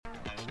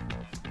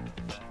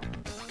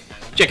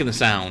Checking the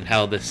sound.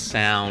 How the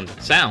sound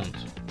sounds.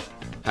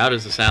 How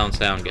does the sound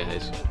sound,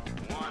 guys?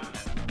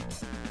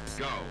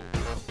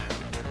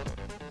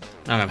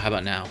 How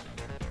about now?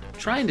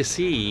 Trying to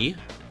see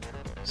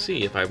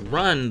if I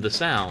run the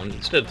sound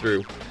instead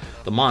through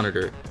the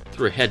monitor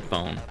through a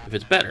headphone, if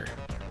it's better.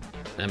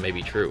 That may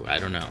be true. I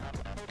don't know.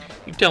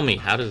 You tell me.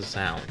 How does it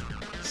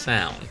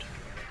sound?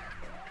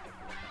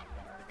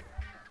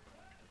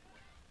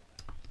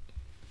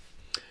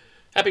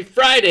 Happy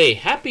Friday!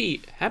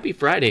 Happy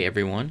Friday,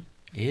 everyone.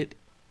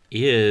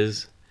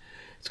 It's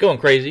going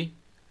crazy.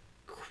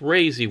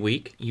 Crazy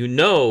week. You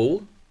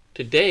know,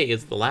 today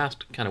is the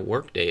last kind of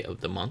work day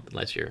of the month,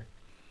 unless you're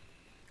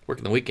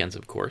working the weekends,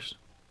 of course.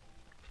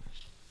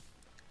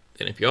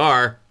 And if you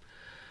are,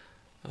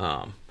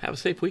 have a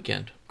safe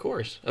weekend, of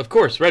course. Of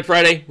course, Red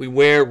Friday. We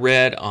wear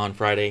red on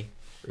Friday.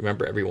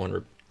 Remember,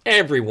 everyone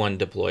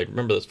deployed.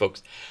 Remember those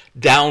folks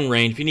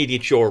downrange. If you need to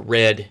get your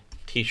red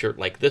t-shirt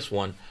like this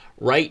one,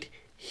 right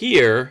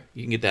here,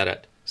 you can get that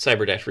at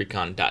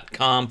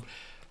cyber-recon.com.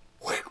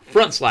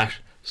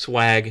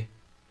 /swag.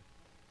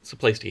 It's the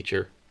place to get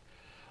your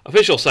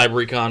official Cyber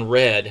Recon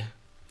Red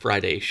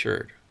Friday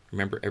shirt.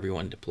 Remember,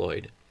 everyone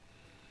deployed.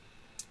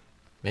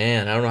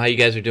 Man, I don't know how you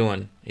guys are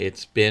doing.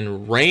 It's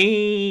been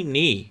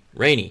rainy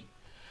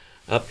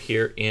up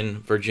here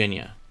in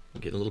Virginia.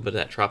 We get a little bit of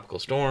that tropical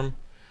storm.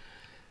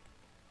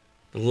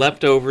 The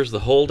leftovers, the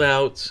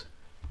holdouts.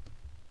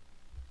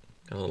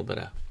 Got a little bit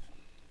of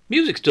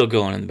music still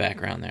going in the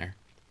background there.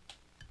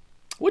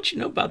 What you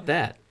know about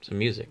that? Some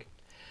music.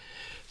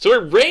 So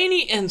we're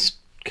rainy and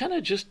kind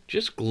of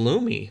just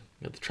gloomy.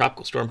 Got the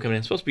tropical storm coming in.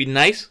 It's supposed to be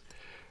nice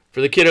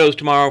for the kiddos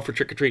tomorrow for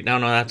trick-or-treat. Now,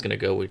 that's going to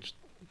go. We just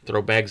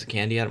throw bags of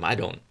candy at them. I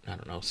don't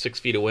know, 6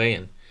 feet away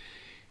and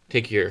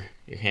take your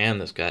hand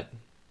that's got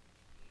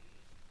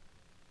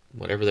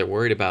whatever they're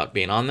worried about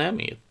being on them.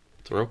 You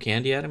throw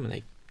candy at them and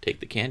they take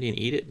the candy and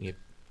eat it. And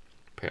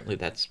apparently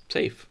that's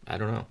safe. I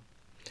don't know.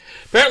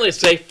 Apparently it's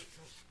safe.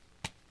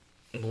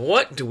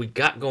 What do we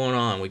got going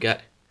on? We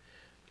got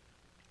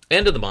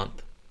end of the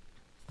month.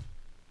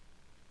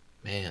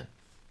 Man.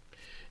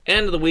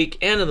 End of the week,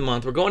 end of the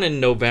month. We're going in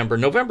November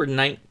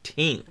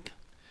 19th.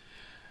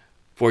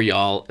 For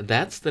y'all,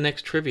 that's the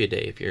next trivia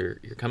day. If you're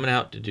coming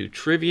out to do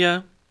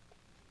trivia,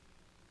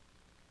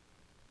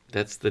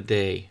 that's the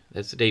day.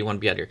 That's the day you want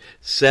to be out here.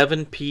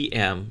 7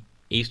 p.m.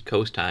 East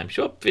Coast time.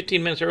 Show up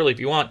 15 minutes early if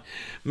you want.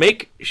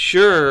 Make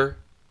sure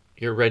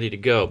you're ready to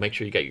go. Make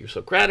sure you got your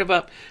Socrative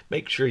up.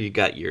 Make sure you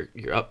got your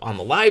up on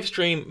the live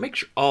stream. Make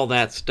sure all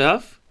that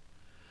stuff.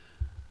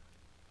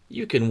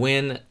 You can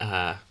win.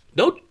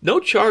 No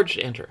charge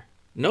to enter.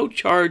 No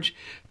charge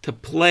to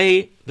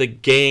play the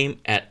game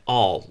at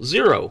all.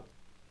 0.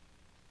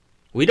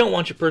 We don't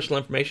want your personal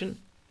information.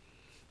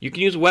 You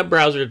can use a web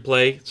browser to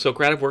play.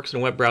 Socrative works in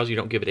a web browser. You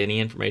don't give it any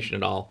information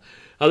at all.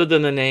 Other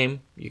than the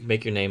name, you can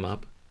make your name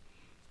up.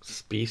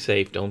 Just be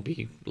safe. Don't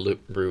be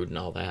rude and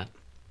all that.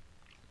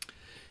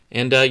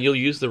 And you'll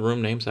use the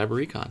room name Cyber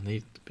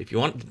Recon. If you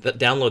want to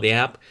download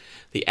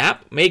the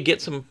app may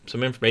get some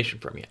information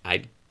from you.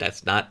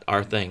 That's not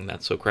our thing.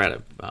 That's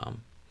Socrative.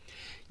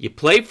 You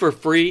play for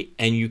free,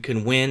 and you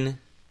can win.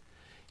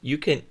 You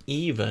can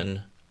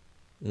even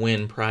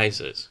win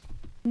prizes.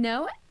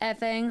 No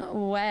effing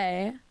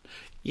way.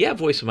 Yeah,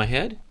 voice in my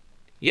head.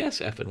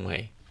 Yes, effing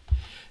way.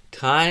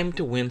 Time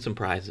to win some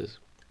prizes.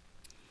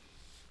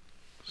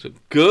 So,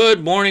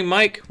 good morning,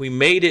 Mike. We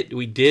made it.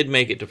 We did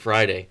make it to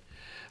Friday.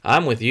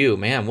 I'm with you,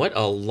 man. What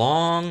a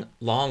long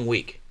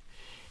week.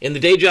 In the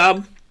day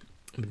job,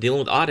 I've been dealing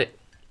with audit.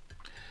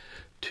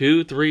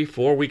 2, 3,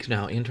 4 weeks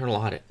now, internal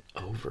audit.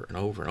 Over and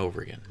over and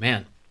over again.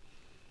 Man,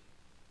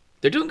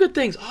 they're doing good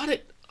things.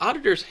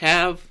 Auditors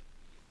have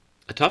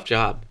a tough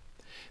job.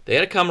 They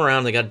got to come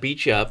around, they got to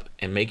beat you up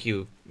and make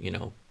you,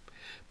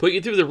 put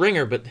you through the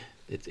ringer, but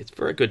it's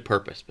for a good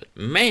purpose. But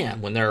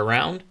man, when they're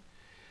around,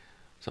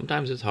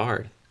 sometimes it's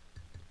hard.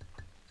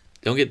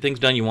 Don't get things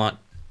done you want.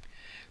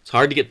 It's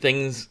hard to get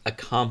things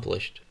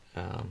accomplished.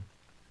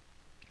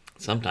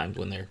 Sometimes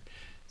when their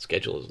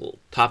schedule is a little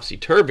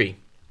topsy-turvy.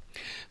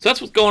 So that's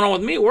what's going on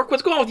with me at work.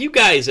 What's going on with you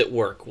guys at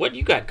work? What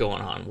you got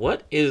going on?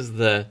 What is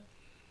the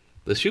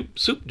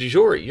soup du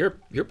jour at your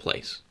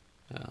place?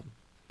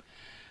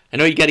 I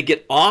know you got to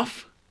get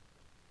off.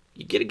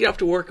 You got to get off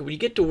to work. When you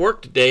get to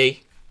work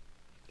today,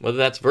 whether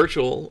that's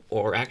virtual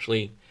or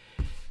actually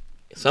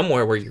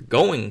somewhere where you're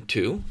going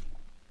to,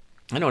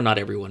 I know not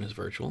everyone is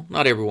virtual.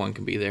 Not everyone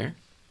can be there.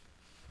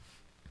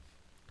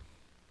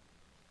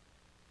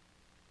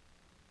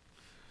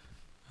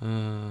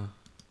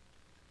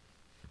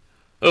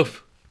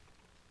 Oof.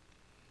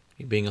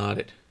 You being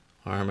audit.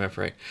 RMF,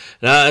 right?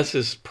 No, this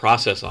is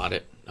process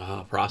audit.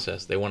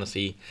 Process. They want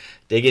to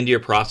dig into your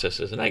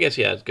processes. And I guess,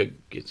 yeah, it's good.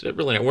 It's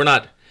really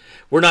not.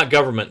 We're not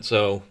government,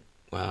 so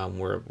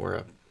we're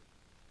a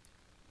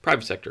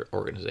private sector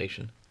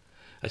organization.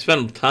 I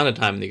spend a ton of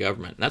time in the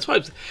government. And that's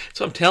why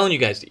I'm telling you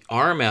guys, the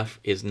RMF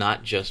is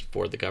not just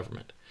for the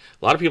government.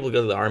 A lot of people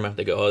go to the RMF,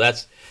 they go, oh,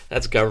 that's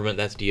government,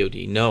 that's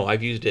DOD. No,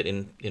 I've used it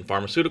in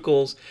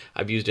pharmaceuticals,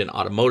 I've used it in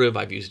automotive,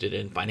 I've used it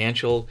in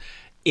financial.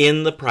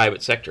 in the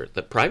private sector.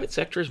 The private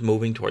sector is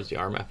moving towards the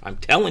RMF. I'm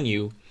telling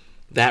you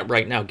that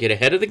right now. Get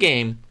ahead of the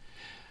game.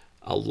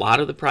 A lot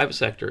of the private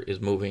sector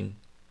is moving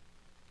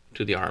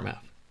to the RMF.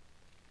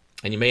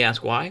 And you may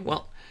ask why?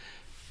 Well,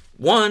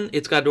 one,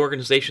 it's got an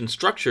organization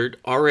structured,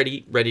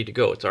 already ready to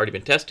go. It's already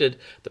been tested.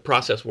 The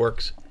process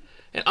works.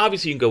 And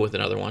obviously you can go with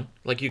another one.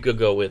 Like you could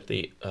go with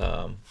the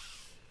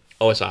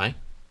OSI.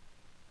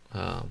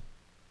 Or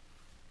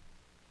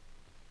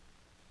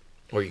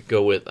you could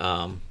go with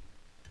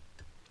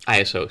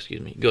ISO,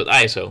 excuse me. You go with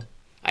ISO.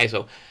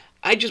 ISO.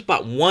 I just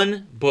bought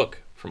one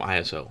book from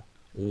ISO.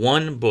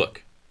 One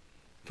book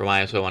from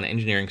ISO on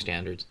engineering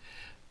standards.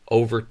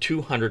 Over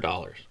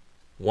 $200.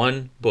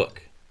 One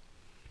book.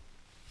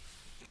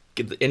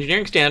 Get the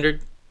engineering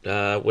standard,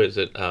 what is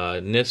it?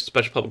 NIST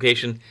special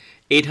publication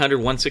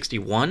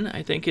 800-161,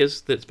 I think, is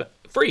that's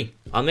free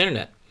on the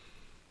internet.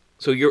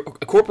 So you're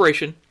a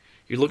corporation.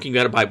 You're looking. You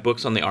got to buy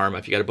books on the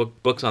RMF. You got to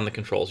book books on the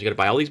controls. You got to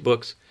buy all these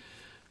books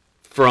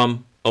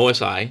from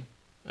OSI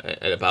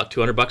at about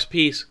 $200 a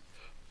piece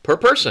per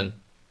person.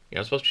 You're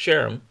not supposed to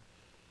share them,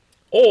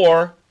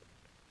 or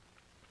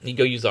you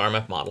go use the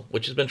RMF model,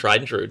 which has been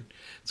tried and true.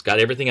 It's got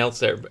everything else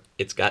there. But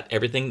it's got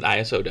everything the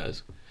ISO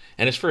does,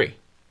 and it's free.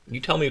 You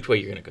tell me which way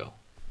you're going to go.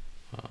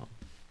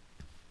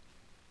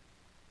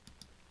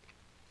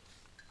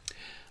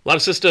 A lot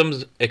of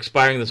systems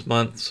expiring this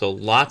month, so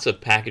lots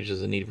of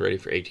packages that need to be ready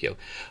for ATO.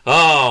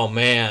 Oh,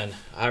 man.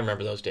 I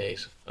remember those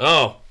days.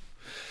 Oh,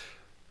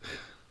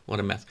 what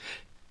a mess.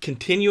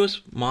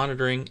 Continuous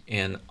monitoring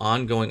and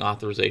ongoing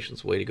authorizations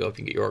is the way to go if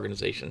you get your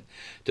organization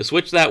to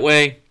switch that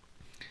way.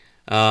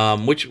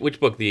 Which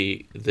book?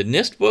 The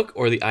NIST book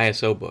or the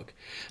ISO book?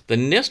 The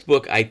NIST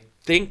book, I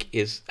think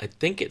it's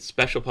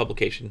special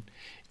publication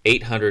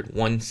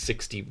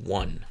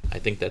 800-161. I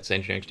think that's the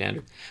engineering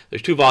standard.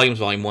 There's two volumes,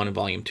 volume 1 and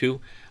volume 2.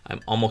 I'm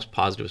almost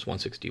positive it's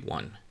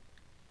 161.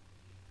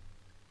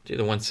 It's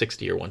either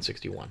 160 or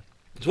 161.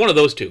 It's one of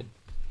those two.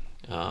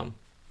 Yeah,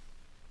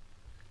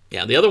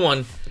 the other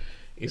one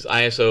is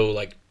ISO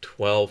like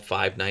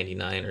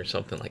 12599 or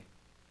something like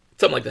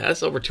that.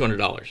 That's over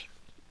 $200.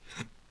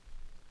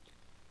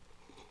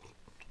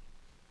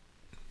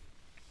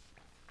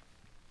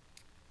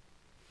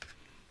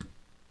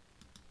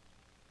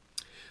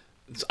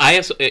 It's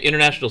ISO,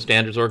 International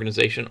Standards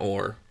Organization,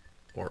 or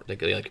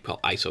they like to call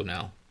ISO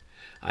now.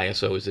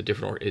 ISO is a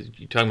different.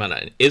 You're talking about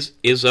an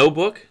ISO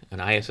book, an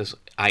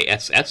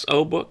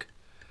ISSO book.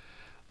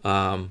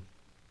 I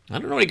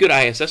don't know any good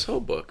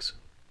ISSO books.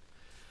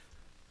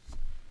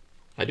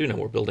 I do know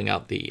we're building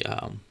out the,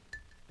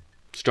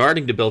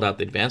 starting to build out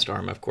the advanced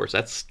RMF course.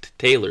 That's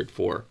tailored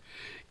for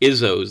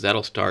ISOs.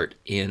 That'll start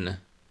in,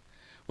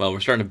 well, we're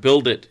starting to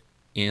build it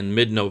in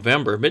mid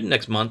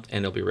next month,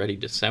 and it'll be ready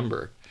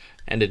December,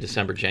 end of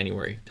December,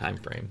 January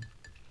timeframe.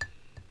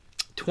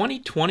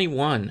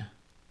 2021.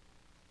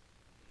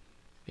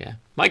 Yeah,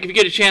 Mike, if you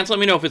get a chance, let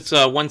me know if it's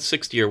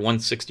 160 or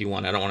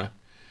 161. I don't want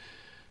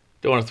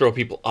to throw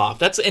people off.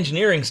 That's the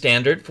engineering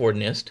standard for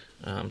NIST.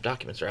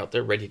 Documents are out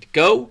there, ready to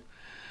go.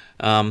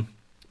 But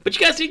you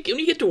guys, when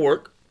you get to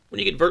work, when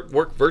you get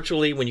work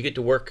virtually, when you get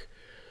to work,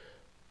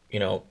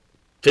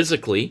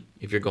 physically,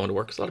 if you're going to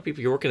work, 'cause a lot of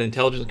people, you're working in the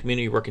intelligence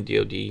community, you work in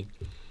DoD.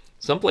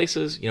 Some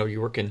places, you're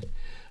working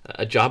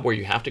a job where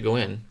you have to go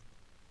in.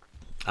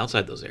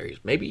 Outside those areas,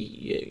 maybe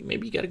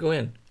you got to go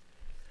in.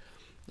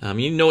 You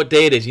need to know what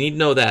day it is. You need to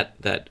know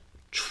that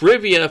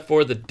trivia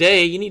for the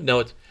day. You need to know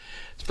it's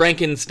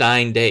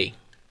Frankenstein Day,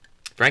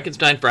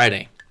 Frankenstein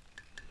Friday.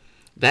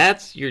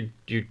 That's your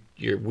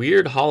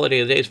weird holiday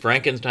of the day. Is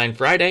Frankenstein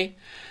Friday,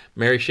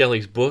 Mary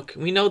Shelley's book.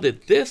 We know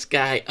that this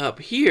guy up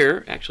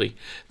here, actually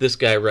this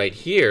guy right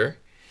here,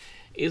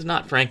 is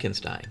not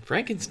Frankenstein.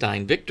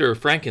 Frankenstein, Victor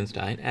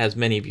Frankenstein, as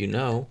many of you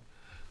know,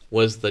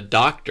 was the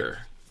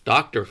Dr.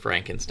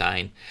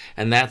 Frankenstein,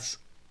 and that's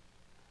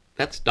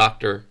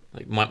Dr.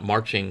 like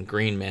marching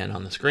green man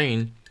on the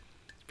screen.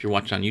 If you're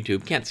watching on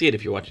YouTube, can't see it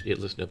if you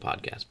listen to a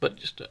podcast, but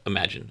just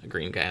imagine a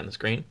green guy on the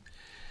screen.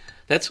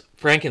 That's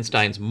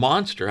Frankenstein's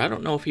monster. I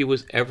don't know if he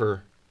was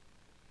ever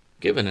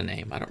given a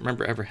name. I don't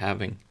remember ever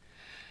having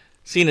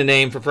seen a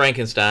name for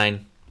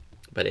Frankenstein,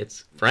 but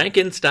it's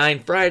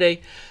Frankenstein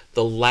Friday.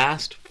 The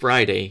last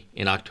Friday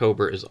in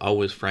October is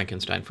always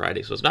Frankenstein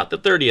Friday, so it's not the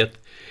 30th.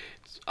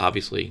 It's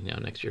obviously,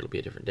 next year it'll be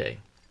a different day.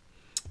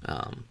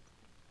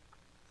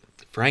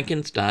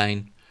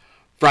 Frankenstein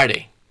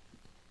Friday.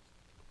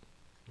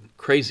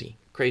 Crazy.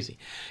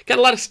 Got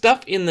a lot of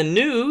stuff in the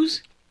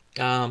news.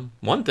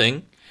 One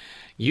thing,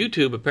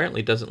 YouTube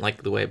apparently doesn't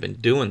like the way I've been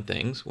doing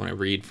things when I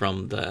read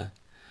from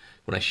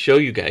when I show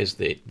you guys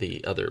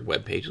the other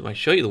web pages. When I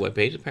show you the web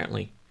page,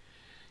 apparently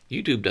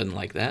YouTube doesn't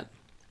like that.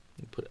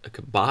 You put a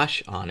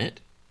kibosh on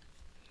it.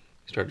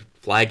 Started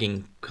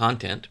flagging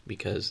content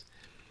because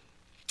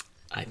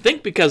of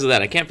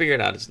that. I can't figure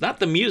it out. It's not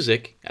the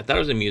music. I thought it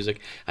was the music.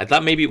 I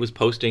thought maybe it was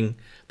posting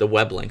the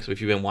web links. So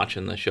if you've been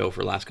watching the show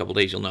for the last couple of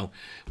days, you'll know.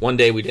 One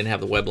day we didn't have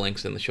the web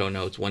links in the show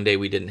notes. One day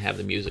we didn't have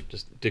the music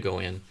just to go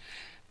in.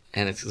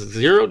 And it's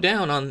zeroed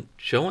down on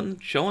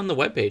showing the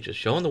web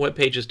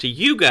pages, to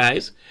you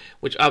guys,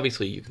 which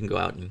obviously you can go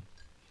out and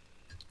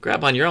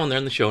grab on your own. They're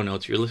in the show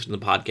notes. You're listening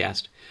to the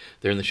podcast.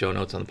 They're in the show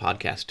notes on the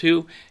podcast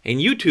too. And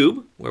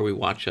YouTube, where we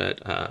watch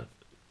at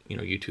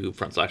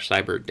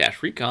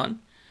YouTube/cyber-recon.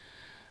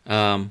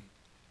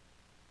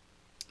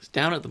 It's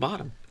down at the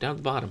bottom. Down at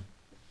the bottom.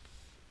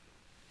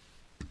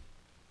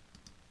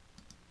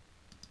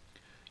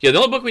 Yeah, the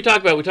only book we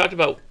talked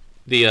about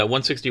the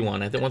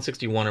 161. I think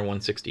 161 or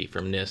 160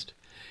 from NIST.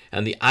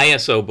 And the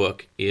ISO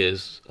book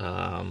is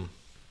it's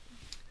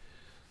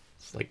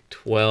like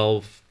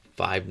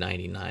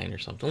 $12,599 or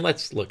something.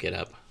 Let's look it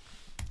up.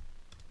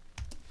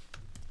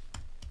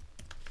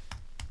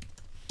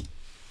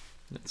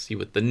 Let's see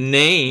what the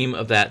name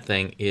of that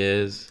thing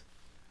is.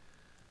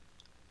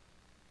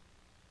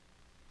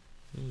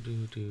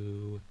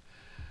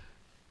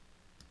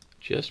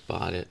 Just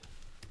bought it.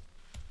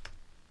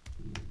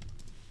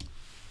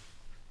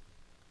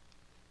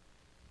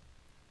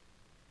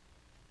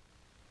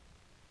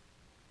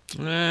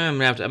 I'm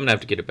gonna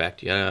have to get it back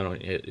to you.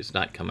 It's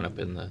not coming up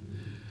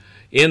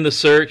in the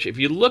search. If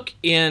you look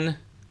in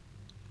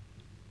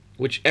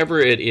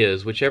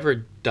whichever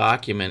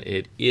document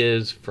it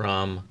is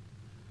from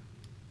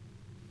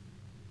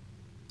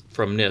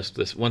NIST,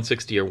 this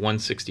 160 or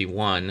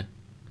 161,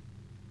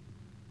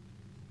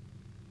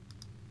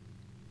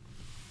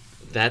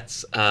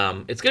 that's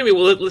it's gonna be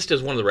listed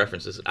as one of the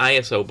references. An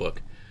ISO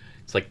book.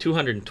 It's like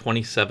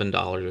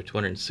 $227 or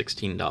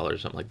 $216,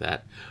 something like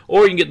that.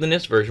 Or you can get the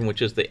NIST version,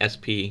 which is the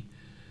SP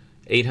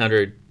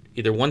 800,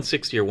 either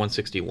 160 or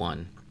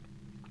 161.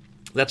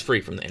 That's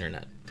free from the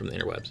internet, from the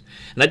interwebs.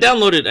 And I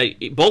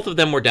downloaded, both of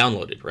them were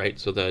downloaded, right?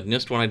 So the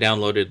NIST one I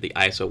downloaded, the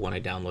ISO one I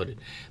downloaded.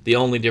 The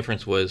only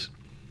difference was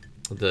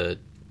the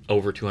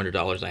over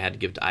 $200 I had to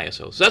give to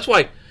ISO. So that's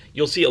why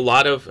you'll see a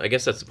lot of, I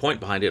guess that's the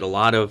point behind it, a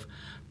lot of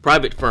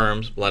private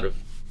firms, a lot of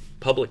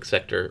private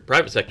sector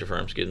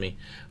firms,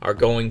 are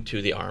going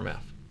to the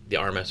RMF. The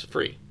RMF is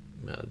free.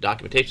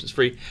 Documentation is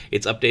free.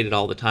 It's updated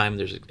all the time.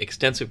 There's an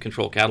extensive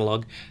control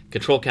catalog.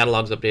 Control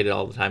catalog's updated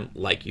all the time,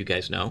 like you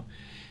guys know.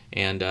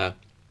 And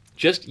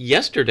just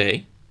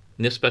yesterday,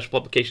 NIST Special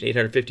Publication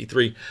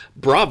 853,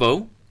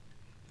 Bravo,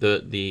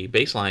 the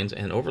baselines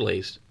and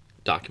overlays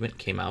document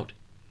came out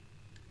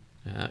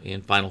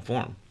in final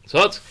form.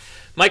 So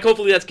Mike,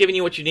 hopefully that's giving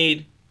you what you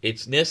need.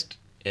 It's NIST.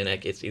 And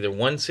it's either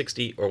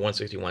 160 or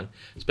 161.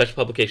 Special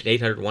Publication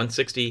 800,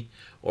 160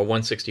 or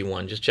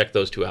 161. Just check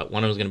those two out.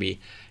 One of them is going to be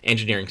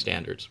Engineering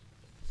Standards.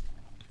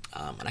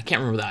 And I can't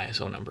remember the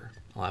ISO number.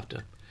 I'll have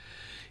to.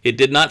 It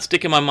did not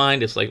stick in my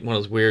mind. It's like one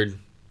of those weird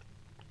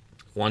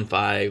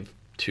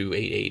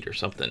 15288 or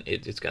something.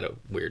 It's got a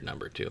weird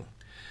number too.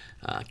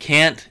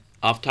 Can't,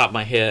 off the top of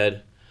my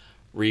head,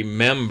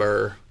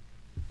 remember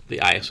the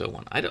ISO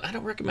one. I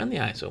don't recommend the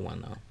ISO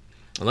one, though.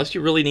 Unless you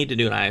really need to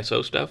do an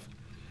ISO stuff.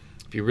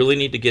 If you really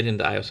need to get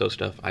into ISO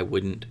stuff, I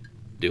wouldn't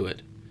do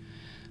it.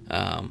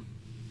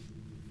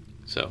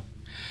 So,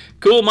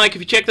 cool, Mike.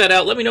 If you check that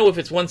out, let me know if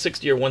it's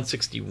 160 or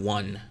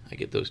 161. I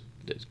get those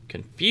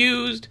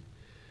confused.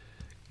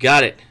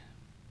 Got it.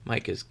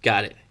 Mike has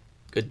got it.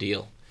 Good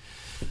deal.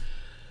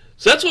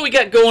 So that's what we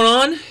got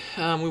going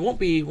on. We won't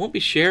be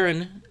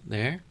sharing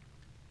there.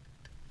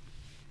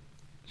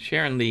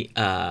 Sharing the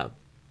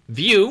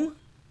view.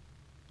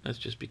 That's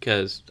just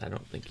because I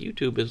don't think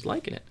YouTube is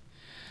liking it.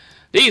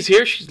 Dee's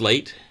here. She's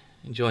late.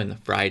 Enjoying the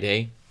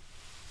Friday.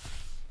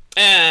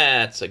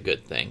 That's a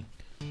good thing.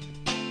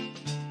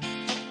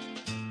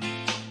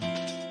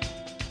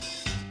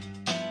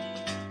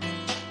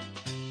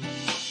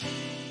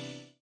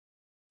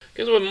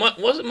 Because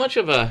it wasn't much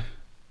of a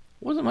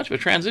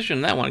transition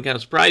in that one. It kind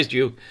of surprised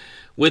you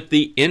with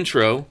the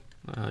intro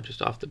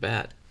just off the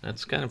bat.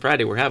 That's kind of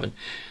Friday we're having.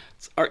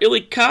 Our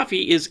Illy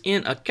coffee is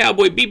in a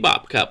Cowboy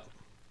Bebop cup.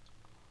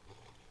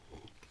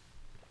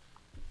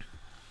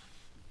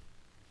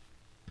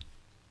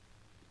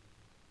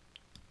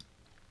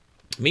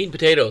 Meat and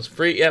potatoes,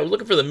 free. Yeah, we're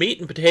looking for the meat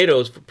and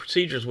potatoes for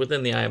procedures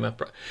within the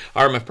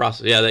RMF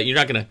process. Yeah, that you're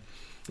not gonna.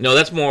 No,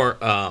 that's more.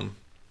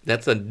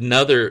 That's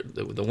another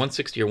the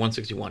 160 or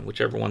 161,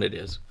 whichever one it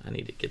is. I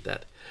need to get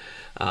that.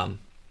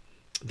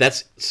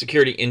 That's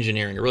security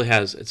engineering. It really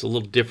has. It's a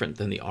little different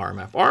than the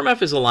RMF.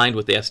 RMF is aligned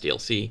with the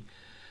SDLC.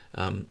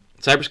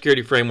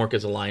 Cybersecurity framework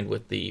is aligned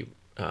with the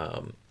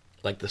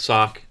like the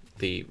SOC,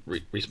 the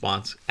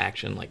response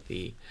action, like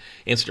the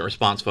incident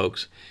response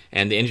folks,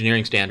 and the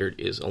engineering standard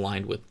is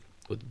aligned with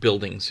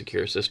building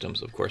secure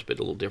systems, of course, but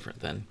a little different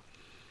than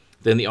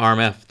the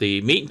RMF.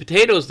 The meat and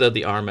potatoes of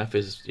the RMF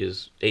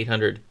is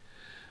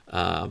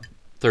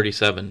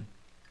 837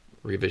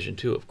 revision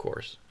 2, of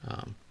course.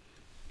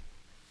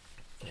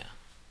 Yeah.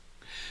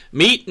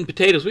 Meat and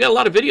potatoes. We got a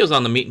lot of videos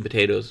on the meat and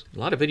potatoes. A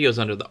lot of videos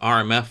under the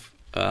RMF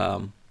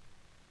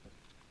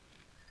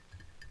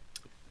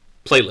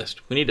playlist.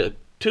 We need to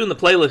tune the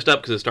playlist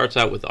up because it starts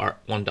out with our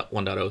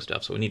 1.0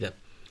 stuff, so we need to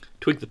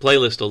tweak the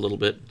playlist a little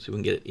bit so we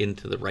can get it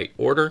into the right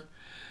order.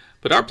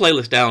 But our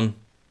playlist down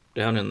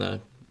in the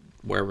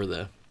wherever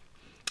the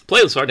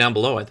playlists are down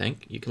below, I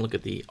think you can look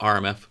at the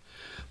RMF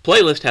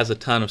playlist. Has a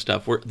ton of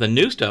stuff. The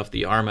new stuff,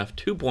 the RMF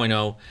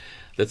 2.0,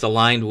 that's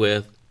aligned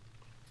with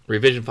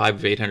revision 5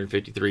 of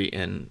 853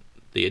 and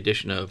the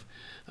addition of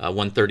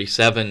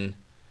 137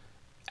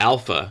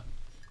 alpha,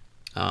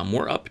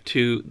 we're up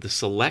to the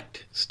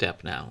select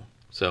step now.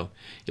 So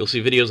you'll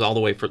see videos all the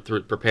way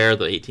through prepare,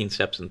 the 18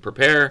 steps in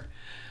prepare,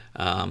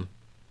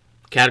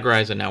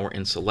 categorize, and now we're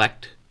in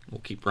select.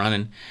 We'll keep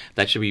running.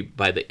 That should be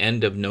by the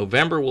end of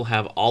November. We'll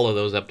have all of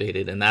those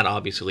updated, and that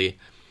obviously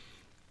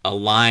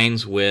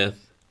aligns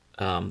with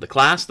the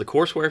class, the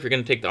courseware. If you're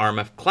going to take the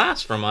RMF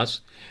class from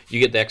us, you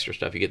get the extra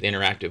stuff. You get the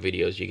interactive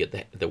videos, you get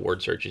the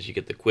word searches, you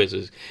get the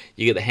quizzes,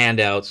 you get the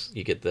handouts,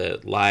 you get the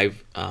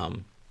live, the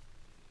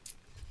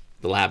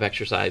lab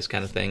exercise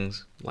kind of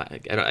things.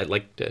 I'd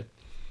like to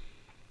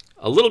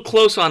a little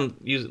close on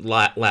using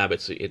lab.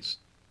 It's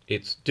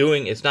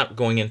not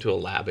going into a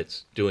lab.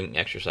 It's doing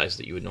exercises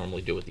that you would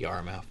normally do with the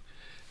RMF,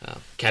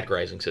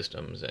 categorizing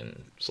systems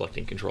and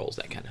selecting controls,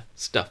 that kind of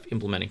stuff,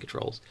 implementing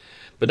controls,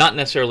 but not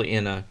necessarily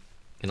in a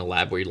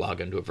lab where you log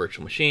into a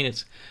virtual machine.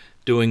 It's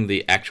doing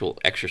the actual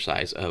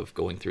exercise of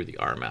going through the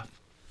RMF.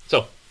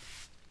 So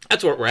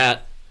that's where we're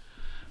at.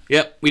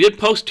 Yep, we did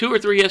post 2 or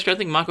 3 yesterday. I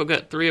think Mako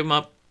got 3 of them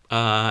up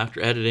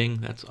after editing.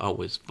 That's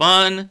always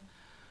fun.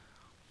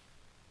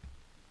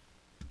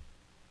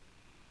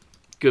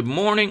 Good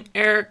morning,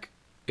 Eric.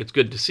 It's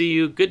good to see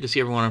you. Good to see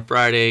everyone on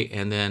Friday.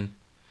 And then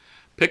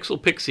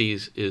Pixel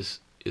Pixies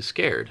is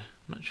scared.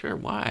 I'm not sure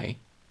why.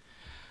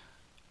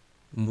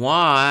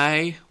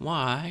 Why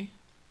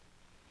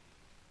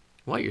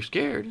you're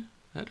scared?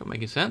 That don't make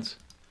any sense.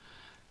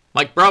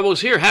 Mike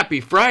Bravo's here. Happy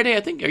Friday. I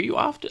think, are you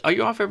off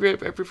every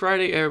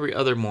Friday, every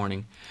other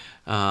morning?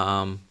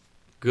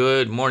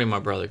 Good morning, my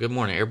brother. Good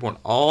morning. Airborne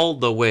all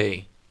the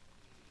way.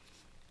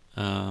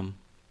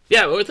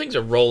 Yeah, well, things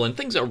are rolling.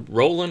 Things are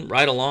rolling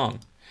right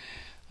along.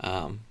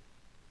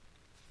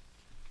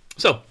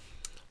 So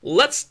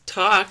let's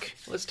talk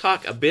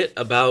a bit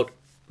about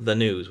the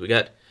news. We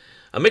got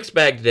a mixed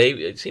bag today.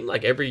 It seemed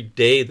like every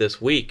day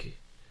this week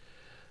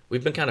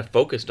we've been kind of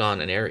focused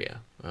on an area.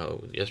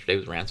 Yesterday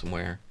was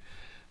ransomware.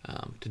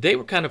 Today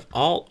we're kind of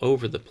all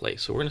over the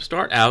place. So we're going to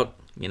start out,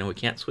 we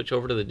can't switch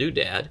over to the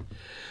doodad.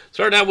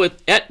 Start out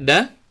with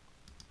Aetna.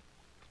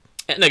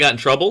 Aetna got in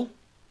trouble.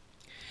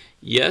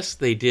 Yes,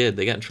 they did.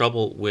 They got in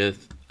trouble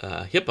with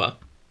HIPAA.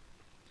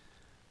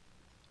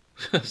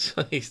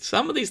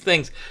 Some of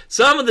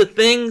the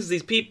things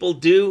these people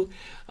do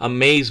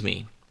amaze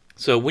me.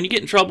 So when you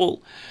get in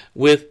trouble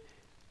with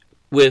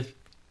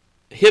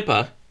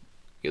HIPAA,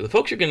 the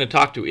folks you're going to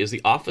talk to is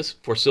the Office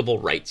for Civil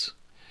Rights,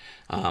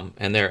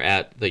 and they're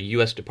at the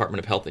U.S. Department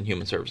of Health and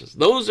Human Services.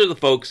 Those are the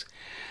folks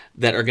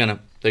that are gonna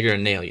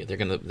nail you. They're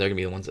gonna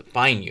be the ones that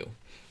fine you.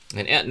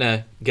 And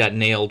Aetna got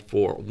nailed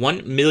for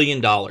 $1 million.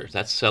 That's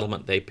the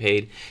settlement they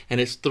paid, and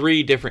it's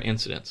 3 different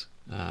incidents.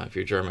 If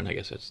you're German, I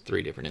guess it's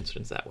 3 different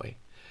incidents that way.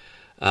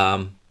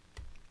 Yeah,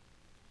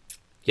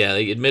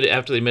 they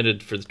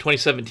admitted for the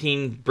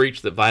 2017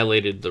 breach that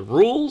violated the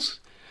rules.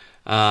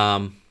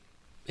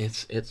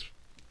 It's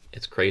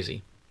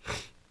crazy.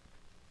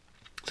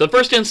 So the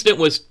first incident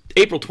was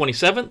April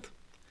 27th.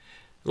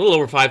 A little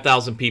over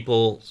 5,000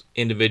 people's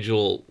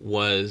individual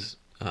was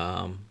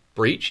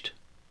breached.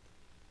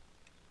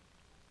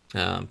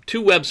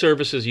 2 web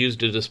services used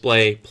to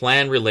display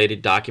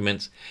plan-related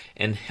documents,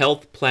 and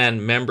health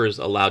plan members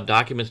allowed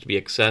documents to be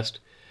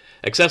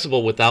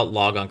accessible without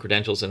logon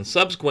credentials and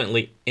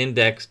subsequently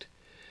indexed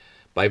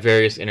by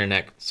various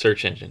internet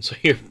search engines. So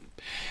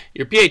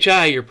your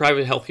PHI, your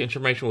private health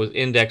information, was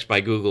indexed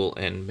by Google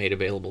and made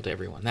available to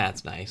everyone.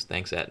 That's nice.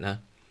 Thanks, Aetna.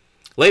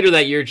 Later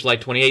that year, July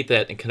 28th,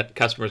 Aetna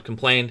customers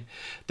complained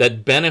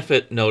that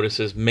benefit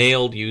notices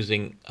mailed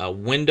using a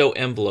window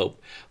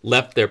envelope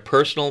left their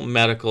personal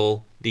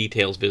medical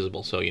details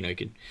visible. So, you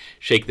could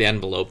shake the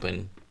envelope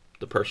and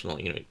the personal,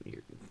 your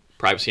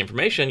privacy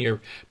information, your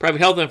private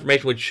health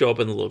information would show up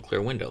in the little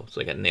clear window. So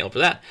they got nailed for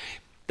that.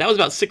 That was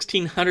about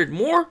 1,600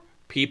 more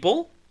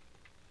people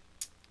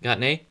got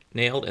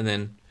nailed. And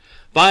then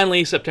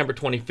finally, September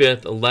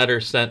 25th, a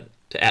letter sent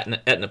to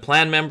Aetna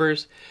plan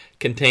members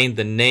contained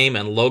the name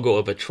and logo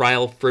of a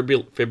trial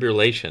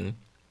fibrillation,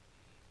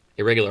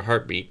 irregular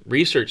heartbeat,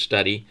 research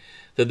study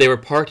that they were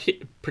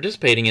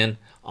participating in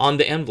on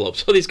the envelope.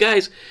 So these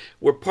guys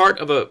were part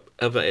of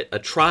a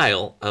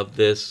trial of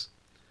this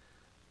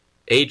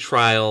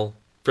atrial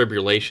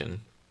fibrillation,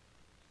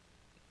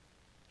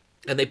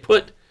 and they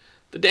put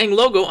the dang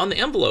logo on the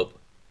envelope.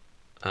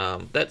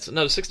 That's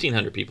another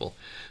 1,600 people.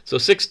 So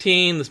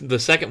 16, the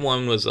second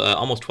one was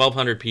almost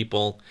 1,200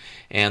 people,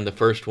 and the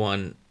first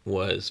one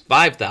was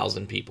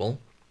 5,000 people.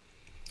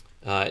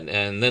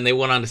 And then they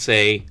went on to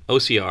say,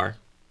 OCR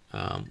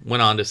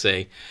went on to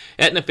say,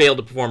 Aetna failed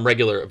to perform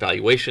regular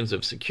evaluations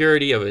of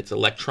security of its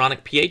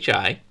electronic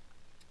PHI,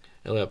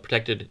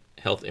 protected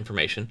health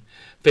information,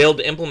 failed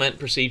to implement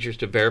procedures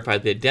to verify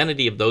the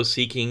identity of those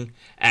seeking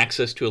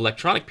access to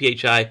electronic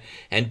PHI,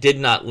 and did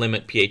not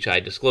limit PHI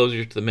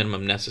disclosures to the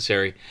minimum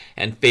necessary,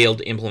 and failed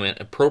to implement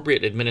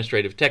appropriate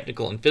administrative,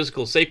 technical, and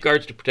physical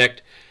safeguards to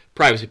protect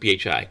privacy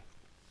PHI.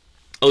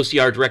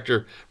 OCR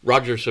Director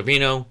Roger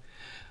Savino,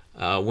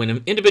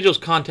 when individuals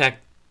contact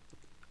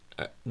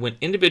when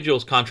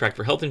individuals contract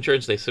for health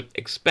insurance, they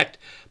expect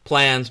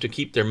plans to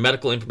keep their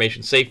medical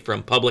information safe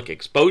from public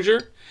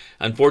exposure.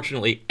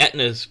 Unfortunately,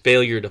 Aetna's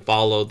failure to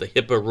follow the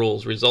HIPAA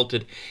rules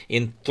resulted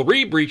in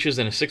 3 breaches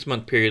in a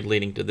 6-month period,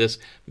 leading to this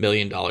 $1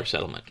 million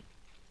settlement.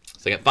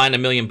 So they got fined $1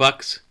 million.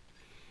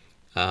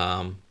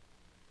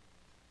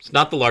 It's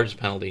not the largest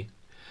penalty.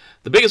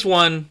 The biggest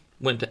one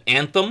went to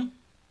Anthem,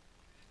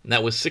 and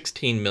that was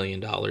 $16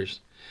 million.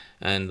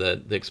 And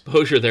the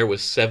exposure there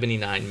was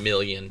 79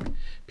 million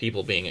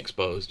people being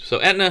exposed.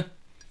 So Aetna,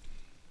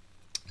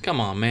 come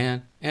on,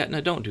 man.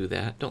 Aetna, don't do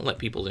that. Don't let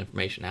people's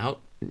information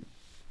out.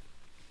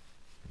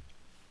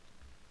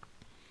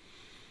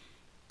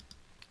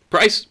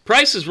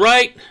 Price is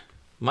right.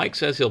 Mike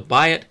says he'll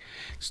buy it.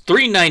 It's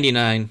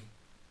 $3.99.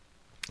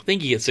 I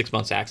think you get 6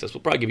 months access.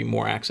 We'll probably give you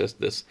more access to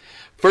this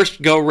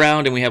first go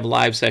round, and we have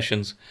live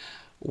sessions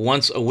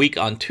once a week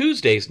on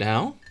Tuesdays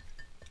now,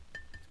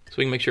 so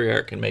we can make sure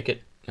Eric can make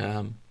it.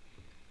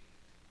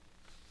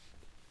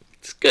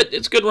 It's good.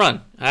 It's a good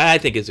run. I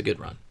think it's a good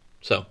run.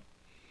 So,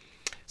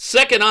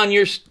 second on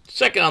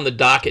the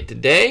docket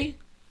today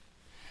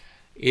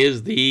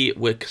is the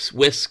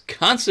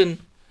Wisconsin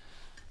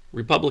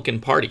Republican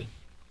Party.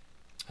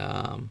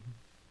 So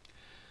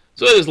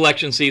it is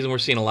election season. We're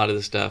seeing a lot of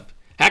this stuff.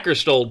 Hackers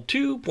stole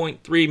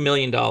 $2.3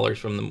 million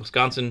from the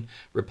Wisconsin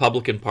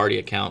Republican Party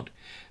account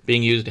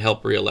being used to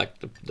help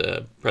re-elect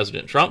the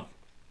President Trump.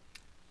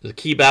 It's a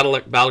key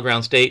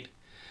battleground state.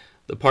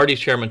 The party's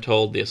chairman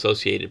told the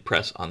Associated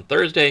Press on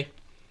Thursday.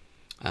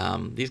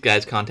 These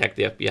guys contacted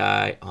the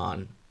FBI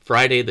on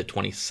Friday the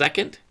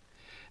 22nd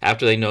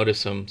after they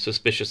noticed some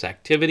suspicious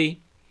activity.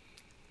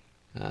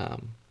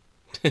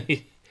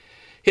 HIT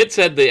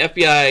said the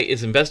FBI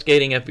is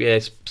investigating.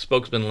 FBI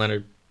spokesman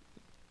Leonard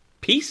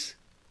Peace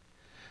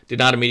did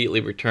not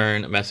immediately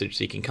return a message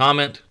seeking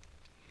comment.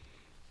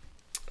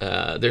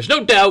 There's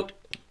no doubt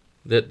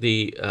that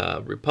the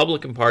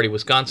Republican Party,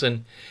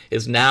 Wisconsin,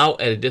 is now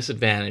at a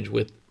disadvantage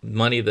with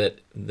money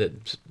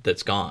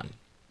that's gone,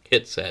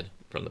 HIT said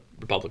from the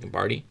Republican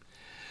Party.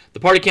 The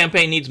party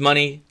campaign needs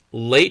money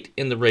late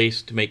in the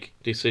race to make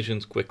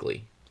decisions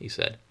quickly, he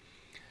said.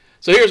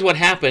 So here's what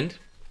happened.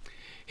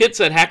 HIT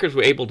said hackers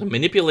were able to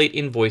manipulate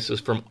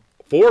invoices from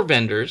 4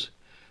 vendors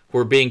who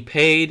were being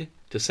paid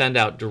to send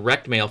out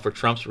direct mail for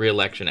Trump's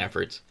re-election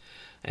efforts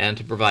and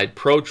to provide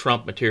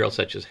pro-Trump material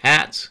such as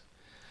hats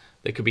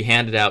that could be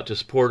handed out to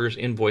supporters.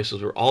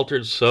 Invoices were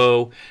altered,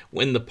 so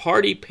when the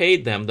party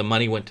paid them, the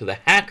money went to the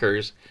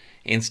hackers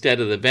instead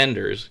of the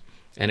vendors,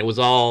 and it was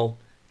all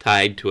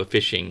tied to a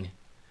phishing.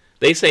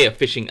 They say a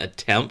phishing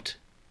attempt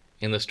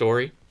in the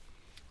story.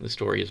 The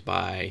story is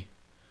by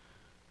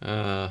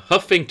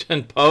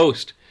Huffington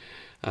Post.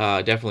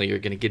 Definitely, you're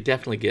going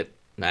to get.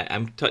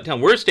 I'm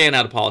telling. We're staying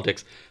out of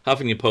politics.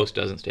 Huffington Post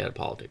doesn't stay out of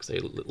politics. They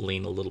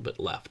lean a little bit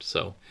left.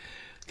 So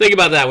think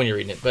about that when you're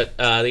reading it. But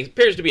it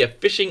appears to be a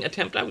phishing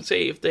attempt. I would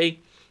say if they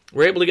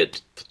were able to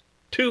get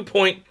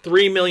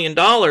 $2.3 million,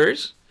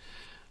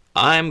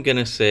 I'm going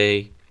to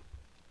say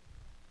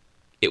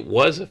it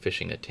was a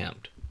phishing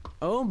attempt.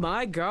 Oh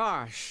my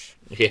gosh.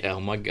 Yeah, oh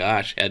my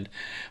gosh. Had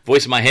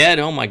voice in my head.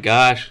 Oh my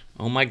gosh.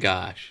 Oh my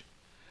gosh.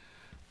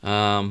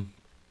 Yeah.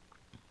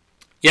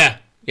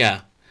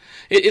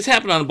 It's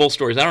happened on both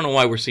stories. I don't know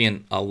why we're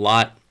seeing a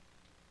lot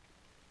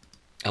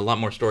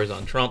more stories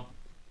on Trump.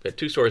 We had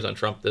 2 stories on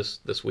Trump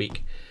this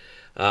week.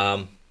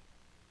 It's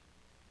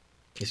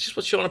just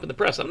what's showing up in the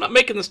press. I'm not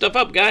making this stuff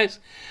up, guys.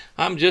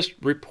 I'm just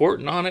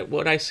reporting on it,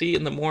 what I see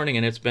in the morning,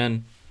 and it's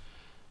been,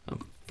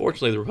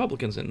 unfortunately, the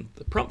Republicans and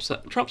the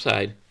Trump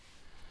side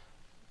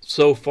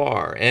so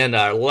far. And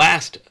our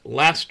last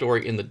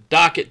story in the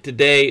docket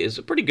today is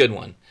a pretty good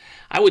one.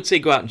 I would say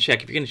go out and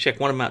check. If you're going to check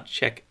one of them out,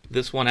 check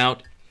this one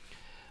out.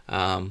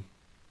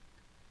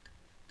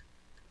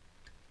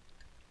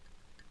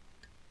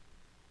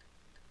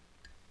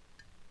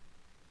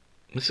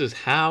 This is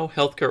how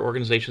healthcare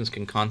organizations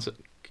can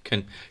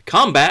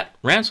combat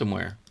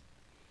ransomware.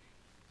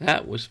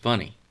 That was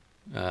funny.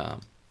 I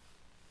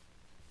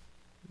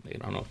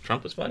don't know if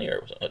Trump was funny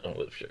or I don't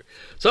know for sure.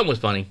 Something was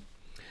funny.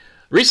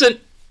 Recent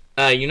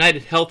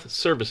United Health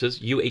Services,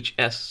 UHS,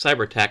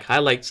 cyber attack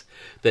highlights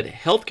that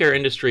healthcare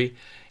industry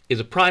is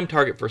a prime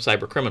target for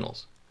cyber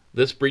criminals.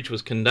 This breach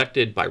was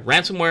conducted by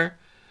ransomware,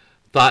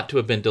 thought to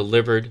have been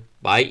delivered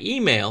by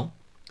email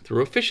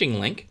through a phishing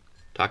link.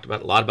 Talked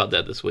about a lot about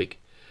that this week.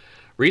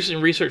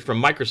 Recent research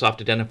from Microsoft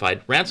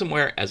identified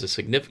ransomware as a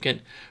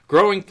significant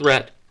growing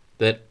threat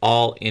that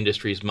all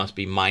industries must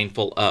be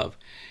mindful of.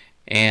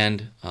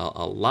 And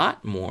a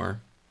lot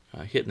more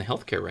hitting the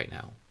healthcare right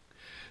now.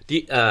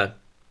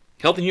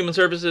 Health and Human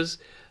Services,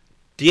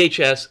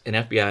 DHS, and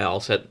FBI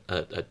all set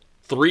a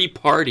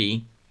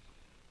 3-party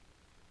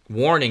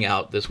warning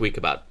out this week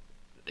about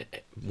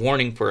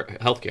warning for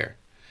healthcare.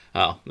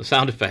 Oh, the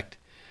sound effect.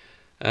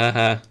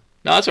 No,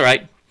 that's all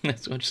right.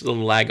 It's just a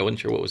little lag. I wasn't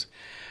sure what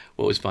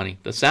was funny.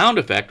 The sound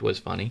effect was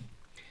funny.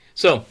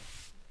 So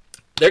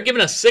they're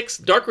giving us 6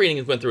 dark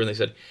readings went through, and they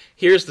said,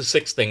 here's the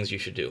 6 things you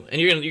should do.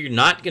 And you're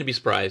not going to be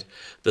surprised.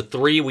 The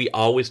 3 we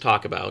always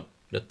talk about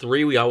in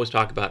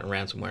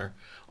ransomware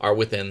are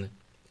within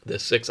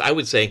this 6. I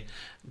would say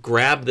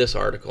grab this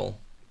article,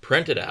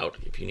 print it out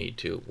if you need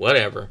to,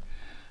 whatever.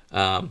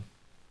 So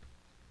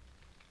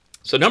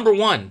number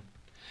 1,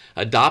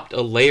 adopt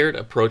a layered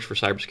approach for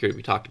cybersecurity.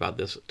 We talked about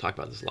this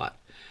a lot.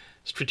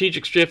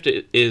 Strategic shift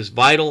is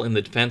vital in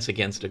the defense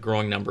against a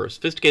growing number of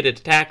sophisticated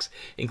attacks,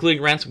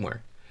 including ransomware.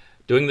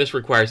 Doing this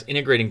requires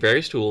integrating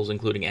various tools,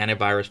 including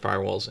antivirus,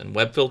 firewalls, and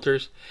web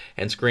filters,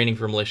 and screening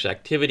for malicious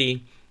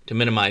activity to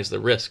minimize the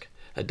risk.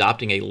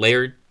 Adopting a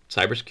layered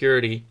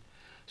cybersecurity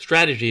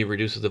strategy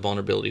reduces the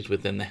vulnerabilities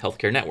within the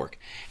healthcare network.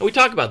 And we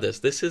talk about this.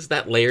 This is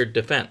that layered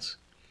defense.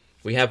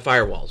 We have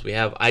firewalls. We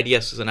have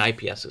IDSs and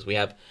IPSs. We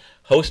have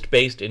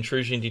host-based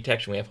intrusion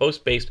detection. We have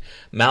host-based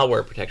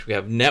malware protection. We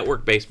have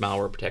network-based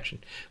malware protection.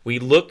 We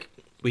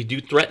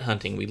do threat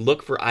hunting. We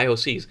look for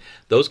IOCs.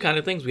 Those kind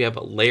of things. We have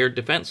a layered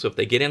defense. So if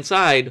they get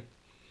inside,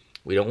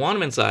 we don't want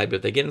them inside, but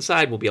if they get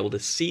inside, we'll be able to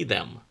see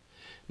them.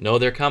 Know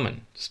they're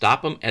coming.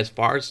 Stop them as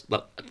far as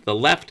the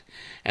left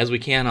as we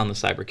can on the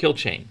cyber kill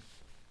chain.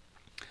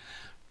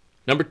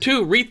 Number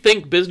 2,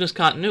 rethink business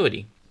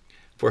continuity.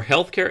 For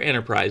healthcare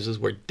enterprises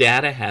where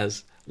data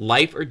has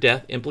life or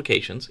death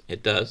implications,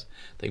 it does.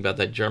 Think about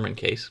that German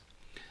case.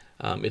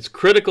 It's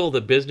critical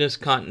the business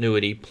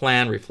continuity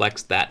plan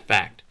reflects that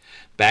fact.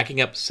 Backing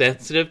up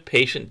sensitive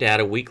patient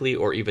data weekly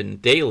or even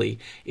daily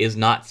is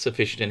not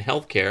sufficient in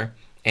healthcare,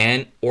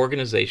 and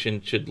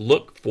organizations should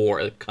look for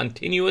a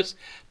continuous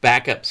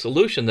backup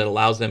solution that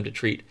allows them to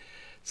treat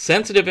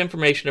sensitive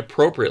information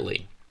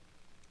appropriately.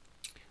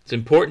 It's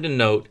important to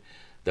note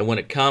that when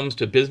it comes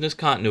to business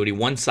continuity,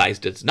 one size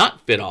does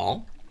not fit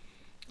all.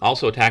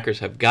 Also, attackers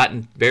have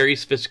gotten very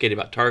sophisticated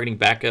about targeting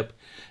backup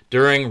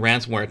during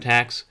ransomware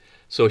attacks,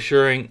 so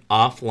assuring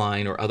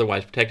offline or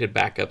otherwise protected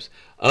backups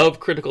of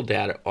critical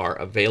data are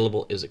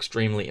available is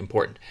extremely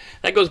important.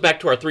 That goes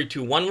back to our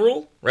 3-2-1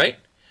 rule, right?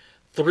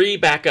 3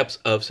 backups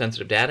of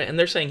sensitive data. And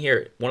they're saying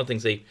here, one of the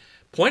things they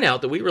point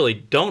out that we really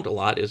don't a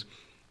lot is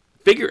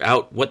figure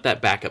out what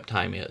that backup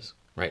time is,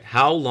 right?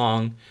 How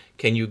long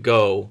can you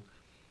go?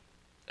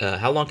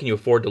 How long can you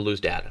afford to lose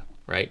data,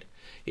 right?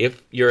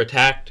 If you're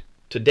attacked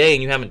today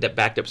and you haven't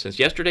backed up since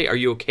yesterday, are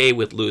you okay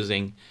with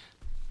losing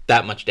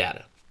that much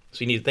data?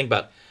 So you need to think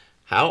about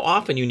how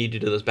often you need to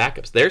do those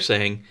backups. They're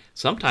saying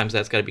sometimes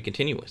that's got to be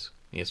continuous.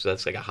 So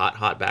that's like a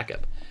hot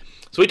backup.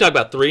 So we talk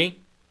about 3.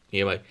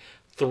 You know,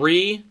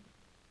 3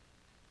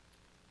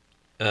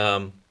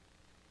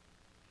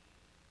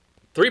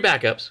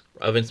 backups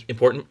of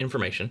important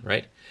information,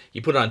 right?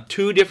 You put it on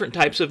 2 different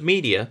types of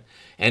media,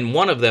 and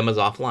one of them is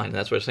offline. And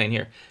that's what we're saying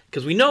here.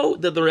 Because we know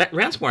that the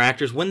ransomware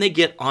actors, when they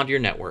get onto your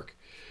network,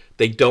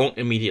 they don't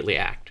immediately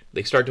act.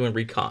 They start doing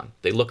recon.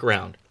 They look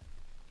around.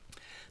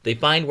 They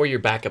find where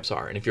your backups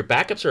are. And if your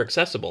backups are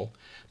accessible,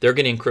 they're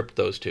going to encrypt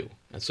those too.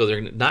 And so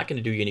they're not going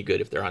to do you any good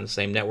if they're on the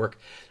same network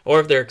or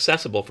if they're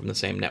accessible from the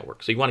same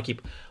network. So you want to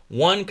keep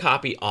one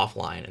copy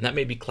offline, and that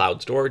may be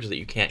cloud storage that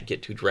you can't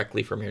get to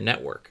directly from your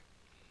network,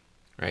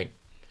 right?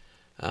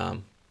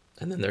 And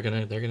then they're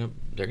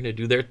gonna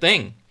do their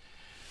thing.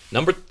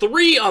 Number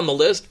 3 on the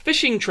list: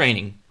 phishing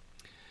training.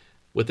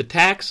 With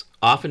attacks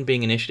often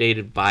being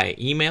initiated by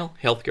email,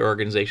 healthcare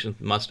organizations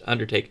must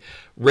undertake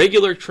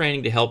regular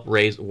training to help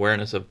raise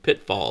awareness of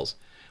pitfalls.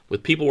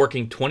 With people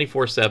working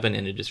 24/7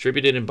 in a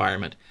distributed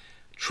environment,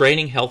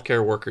 training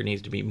healthcare worker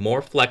needs to be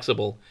more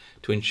flexible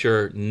to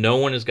ensure no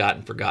one is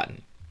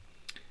forgotten.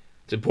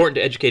 It's important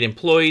to educate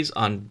employees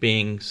on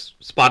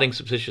spotting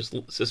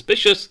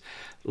suspicious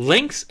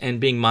links and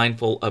being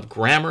mindful of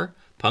grammar,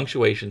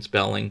 punctuation,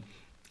 spelling,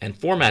 and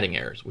formatting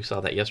errors. We saw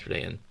that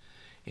yesterday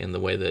in the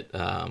way that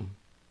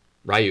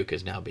Ryuk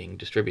is now being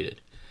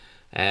distributed,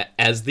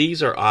 as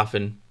these are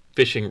often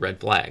phishing red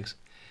flags.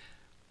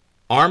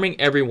 Arming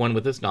everyone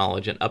with this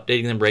knowledge and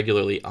updating them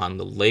regularly on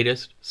the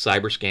latest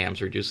cyber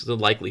scams reduces the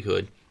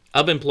likelihood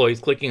of employees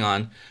clicking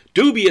on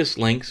dubious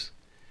links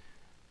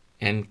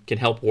and can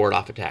help ward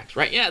off attacks.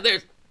 Right? Yeah,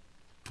 there's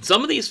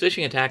some of these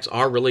phishing attacks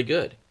are really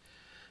good.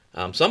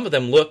 Some of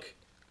them look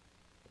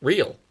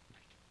real.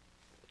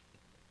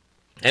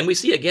 And we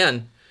see,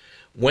 again,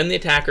 when the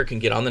attacker can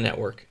get on the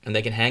network and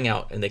they can hang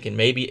out and they can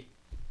maybe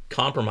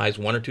compromise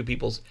 1 or 2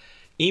 people's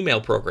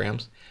email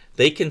programs,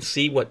 they can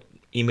see what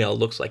email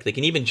looks like. They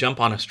can even jump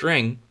on a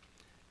string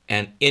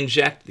and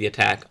inject the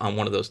attack on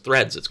one of those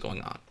threads that's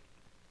going on.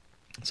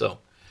 So,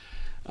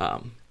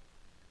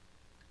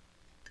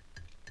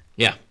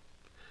 yeah.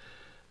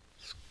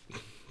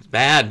 It's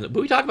bad.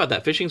 But we talk about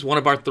that. Phishing is one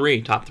of our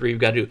top 3 we've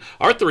got to do.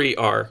 Our 3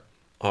 are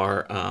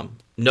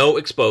no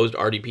exposed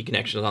RDP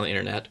connections on the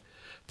internet,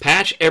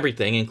 patch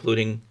everything,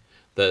 including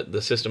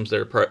the systems that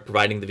are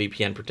providing the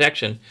VPN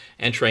protection,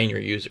 and train your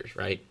users,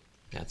 right?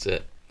 That's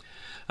it.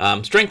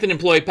 Strengthen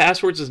employee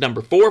passwords is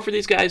number 4 for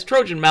these guys.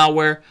 Trojan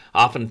malware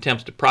often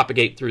attempts to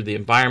propagate through the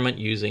environment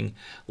using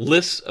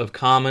lists of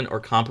common or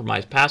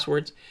compromised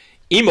passwords.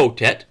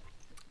 Emotet,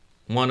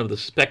 one of the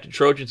suspected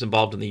Trojans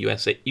involved in the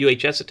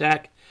UHS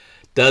attack,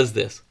 does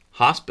this.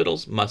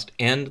 Hospitals must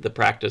end the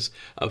practice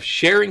of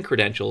sharing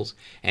credentials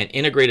and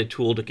integrate a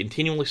tool to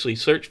continuously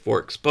search for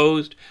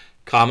exposed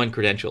common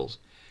credentials.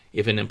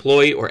 If an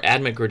employee or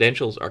admin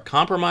credentials are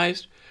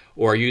compromised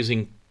or are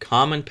using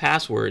common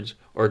passwords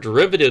or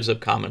derivatives of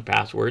common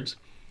passwords,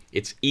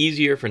 it's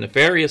easier for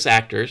nefarious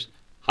actors,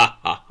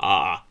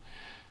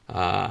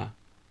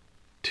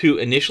 to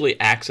initially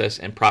access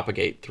and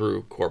propagate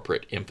through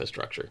corporate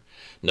infrastructure.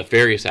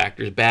 Nefarious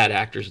actors, bad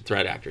actors, and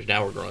threat actors.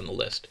 Now we're growing the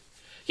list.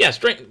 Yeah,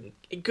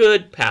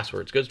 good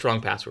passwords, good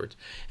strong passwords.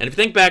 And if you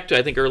think back to,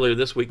 I think earlier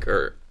this week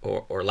or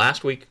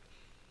last week,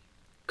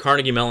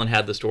 Carnegie Mellon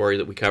had the story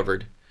that we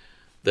covered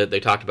that they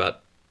talked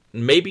about.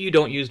 Maybe you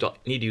don't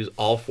need to use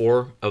all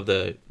four of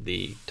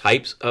the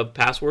types of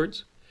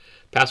passwords.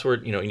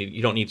 Password,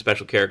 you don't need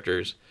special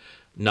characters,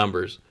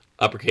 numbers,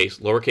 uppercase,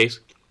 lowercase.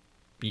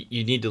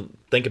 You need to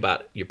think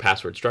about your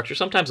password structure.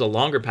 Sometimes a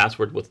longer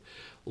password with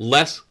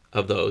less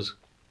of those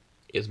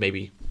is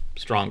maybe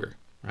stronger,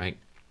 right?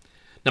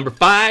 Number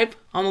 5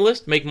 on the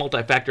list, make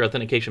multi-factor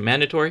authentication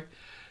mandatory.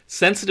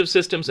 Sensitive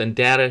systems and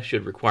data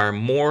should require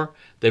more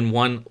than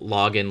one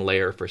login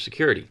layer for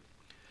security.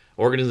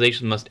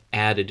 Organizations must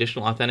add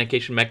additional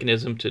authentication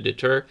mechanism to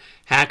deter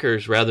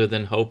hackers rather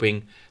than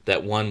hoping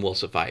that one will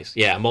suffice.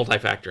 Yeah,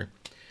 multi-factor.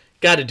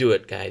 Got to do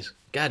it, guys.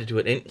 Got to do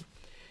it. And,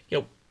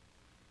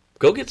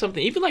 go get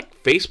something. Even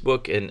like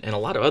Facebook and a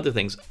lot of other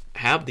things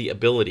have the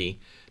ability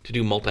to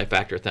do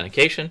multi-factor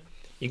authentication.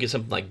 You get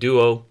something like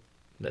Duo.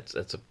 That's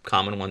a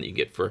common one that you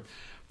get for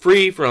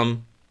free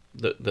from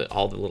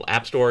all the little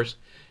app stores.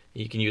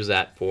 You can use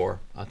that for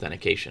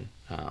authentication.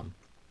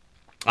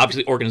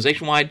 Obviously,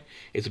 organization-wide,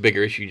 it's a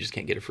bigger issue. You just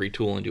can't get a free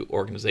tool and do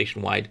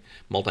organization-wide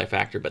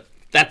multi-factor, but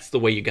that's the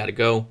way you got to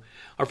go.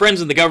 Our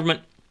friends in the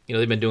government,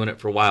 they've been doing it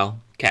for a while.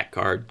 CAC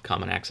card,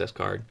 Common Access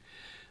Card,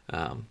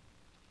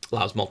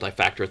 allows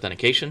multi-factor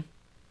authentication.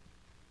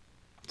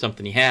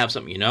 Something you have,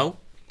 something you know.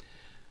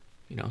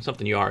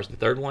 Something you are is the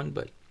third one,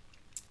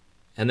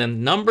 and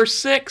then number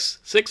 6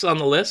 on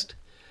the list,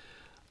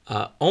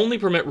 only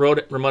permit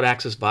remote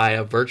access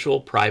via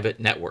virtual private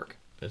network.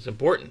 That's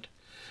important.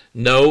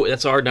 No,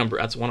 that's our number.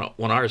 That's one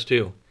ours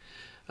too.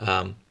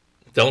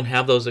 Don't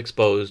have those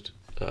exposed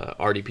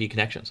RDP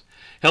connections.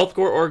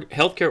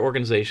 Healthcare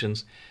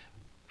organizations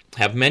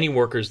have many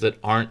workers that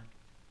aren't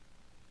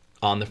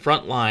on the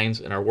front lines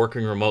and are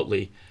working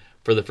remotely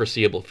for the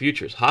foreseeable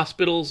futures.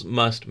 Hospitals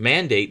must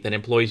mandate that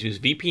employees use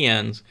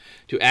VPNs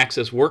to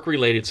access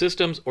work-related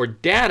systems or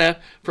data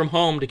from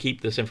home to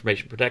keep this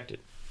information protected.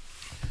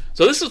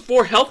 So this is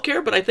for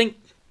healthcare, but I think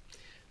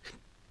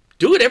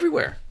do it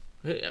everywhere.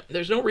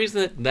 There's no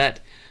reason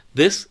that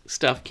this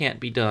stuff can't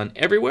be done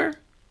everywhere.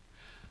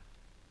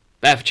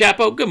 Baf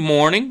Chapo, good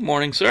morning.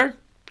 Morning, sir.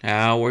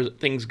 How are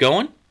things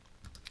going?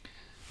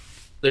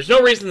 There's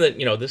no reason that,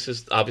 this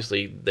is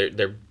obviously,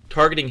 they're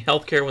targeting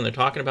healthcare when they're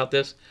talking about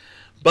this,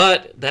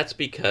 but that's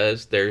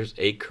because there's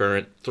a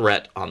current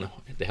threat on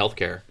the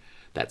healthcare,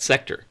 that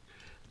sector.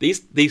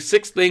 These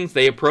 6 things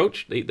they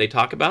approach, they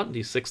talk about,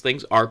 these 6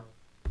 things are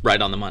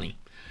right on the money.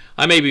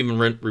 I maybe even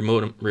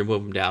remove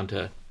them down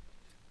to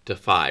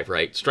 5,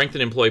 right?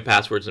 Strengthen employee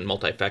passwords and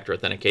multi-factor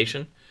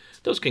authentication.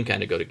 Those can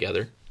kind of go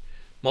together.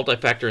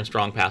 Multi-factor and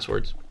strong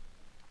passwords.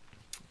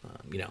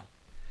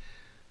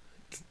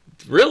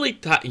 Really,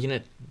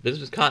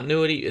 business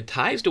continuity. It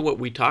ties to what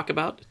we talk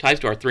about. It ties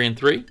to our 3 and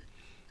 3.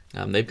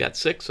 They've got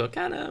 6, so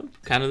kind of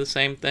the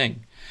same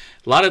thing.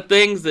 A lot of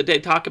things that they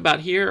talk about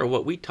here are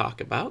what we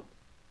talk about.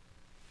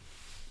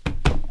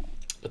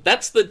 But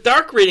that's the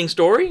dark reading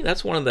story.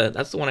 That's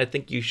the one I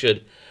think you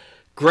should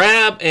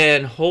grab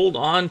and hold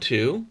on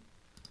to.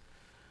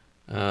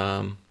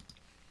 And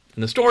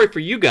the story for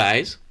you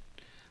guys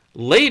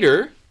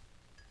later,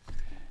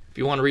 if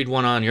you want to read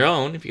one on your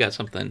own, if you got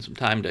some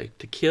time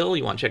to kill,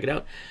 you want to check it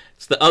out,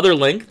 it's the other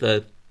link.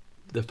 The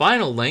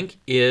final link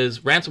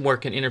is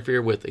ransomware can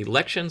interfere with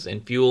elections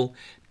and fuel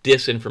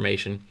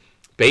disinformation.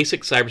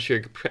 Basic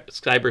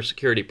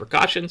cybersecurity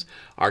precautions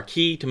are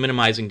key to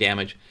minimizing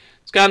damage.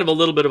 It's kind of a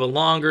little bit of a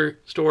longer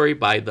story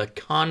by The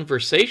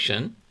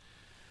Conversation.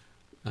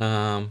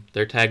 Their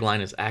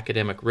tagline is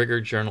academic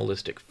rigor,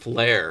 journalistic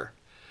flair.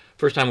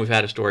 First time we've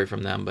had a story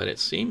from them, but it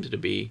seems to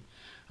be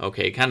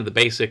okay. Kind of the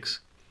basics.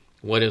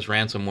 What is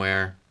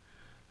ransomware?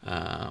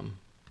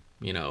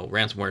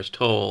 Ransomware's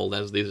toll.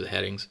 These are the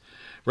headings.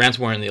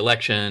 Ransomware in the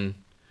election.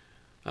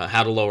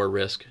 How to lower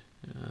risk.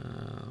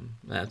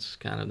 That's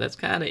kind of it. It's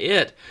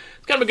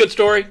kind of a good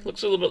story.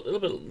 Looks a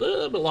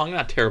little bit long,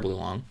 not terribly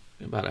long.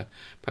 Probably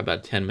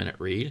about a 10-minute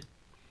read.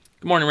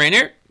 Good morning,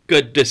 Rainier.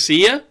 Good to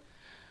see you.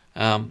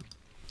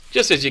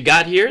 Just as you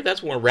got here,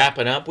 that's when we're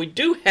wrapping up. We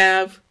do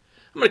have,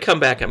 I'm going to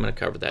come back, I'm going to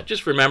cover that.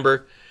 Just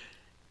remember,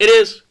 it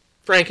is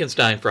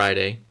Frankenstein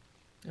Friday.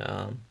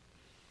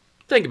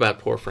 Think about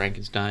poor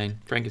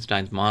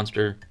Frankenstein's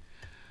monster.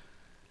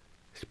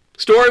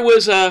 Story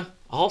was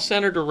all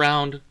centered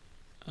around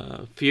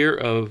fear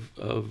of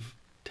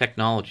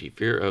technology,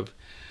 fear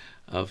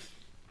of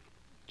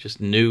just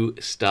new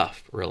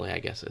stuff, really, I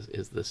guess,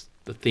 is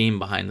the theme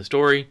behind the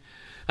story.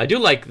 I do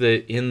like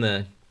let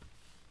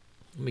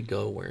me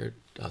go where,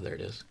 there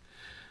it is.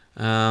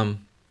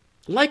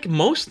 Like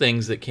most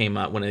things that came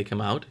out when they come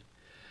out,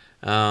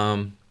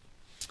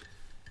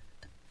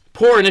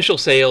 Poor initial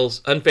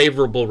sales,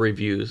 unfavorable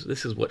reviews.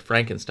 This is what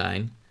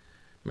Frankenstein,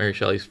 Mary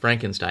Shelley's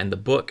Frankenstein, the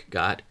book,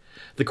 got.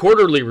 The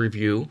quarterly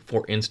review,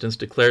 for instance,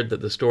 declared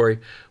that the story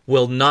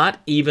will not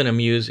even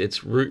amuse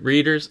its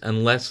readers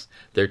unless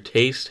their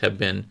tastes have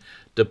been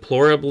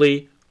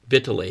deplorably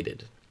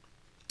vitiated.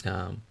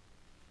 Yeah.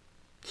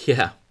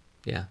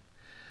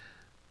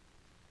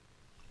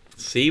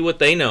 See what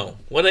they know.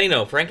 What they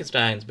know.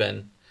 Frankenstein's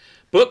been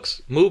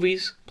books,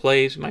 movies,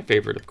 plays. My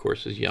favorite, of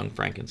course, is Young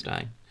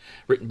Frankenstein,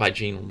 written by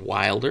Gene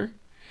Wilder.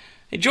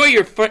 Enjoy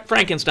your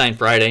Frankenstein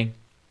Friday.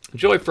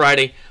 Enjoy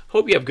Friday.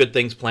 Hope you have good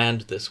things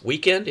planned this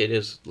weekend. It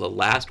is the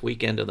last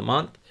weekend of the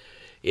month.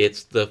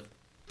 It's the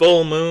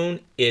full moon.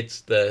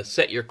 It's the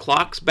set your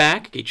clocks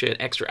back. Get you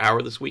an extra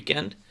hour this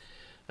weekend.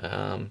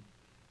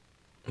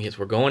 Yes,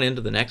 we're going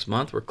into the next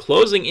month. We're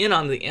closing in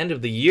on the end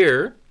of the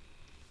year.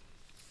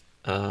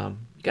 You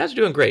guys are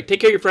doing great. Take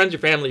care of your friends, your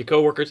family, your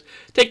coworkers.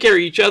 Take care of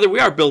each other. We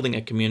are building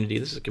a community.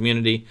 This is a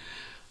community.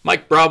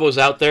 Mike Bravo's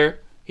out there.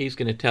 He's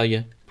going to tell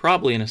you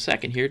probably in a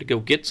second here to go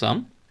get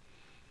some.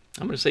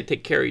 I'm going to say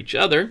take care of each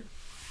other.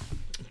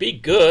 Be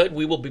good.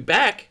 We will be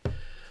back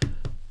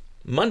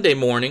Monday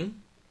morning,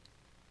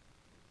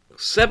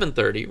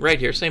 7:30, right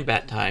here. Same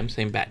bat time,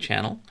 same bat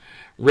channel.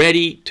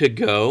 Ready to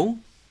go.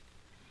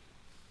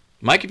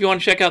 Mike, if you want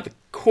to check out the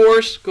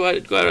course, go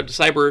out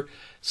to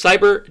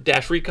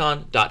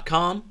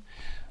cyber-recon.com.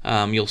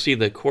 You'll see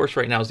the course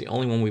right now is the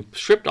only one. We've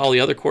stripped all the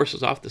other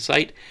courses off the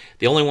site.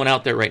 The only one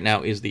out there right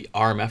now is the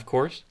RMF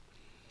course.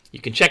 You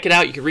can check it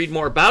out. You can read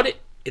more about it.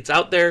 It's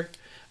out there.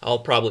 I'll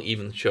probably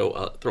even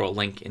throw a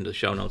link into the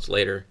show notes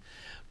later.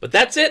 But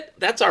that's it.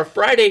 That's our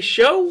Friday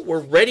show. We're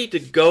ready to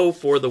go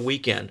for the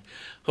weekend.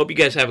 Hope you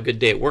guys have a good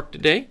day at work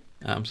today.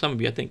 Some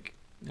of you, I think,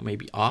 may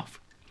be off.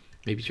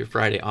 Maybe it's your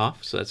Friday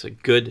off, so that's a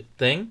good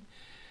thing.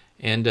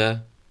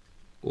 And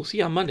we'll see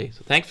you on Monday.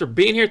 So thanks for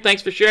being here.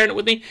 Thanks for sharing it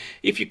with me.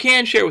 If you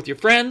can, share it with your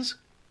friends.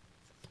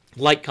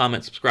 Like,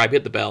 comment, subscribe,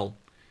 hit the bell.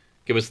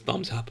 Give us a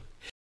thumbs up.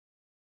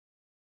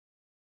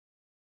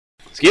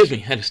 Excuse me,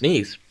 I had to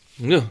sneeze.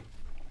 It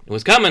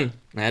was coming.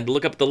 I had to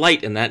look up at the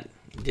light, and that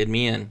did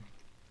me in.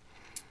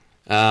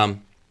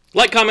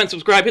 Like, comment,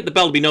 subscribe, hit the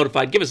bell to be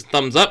notified. Give us a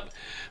thumbs up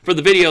for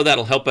the video.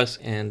 That'll help us,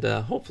 and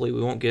hopefully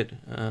we won't get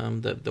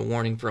the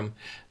warning from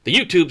the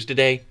YouTubes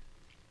today.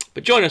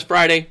 But join us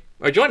Monday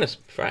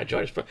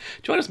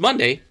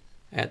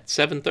at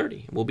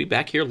 7:30. We'll be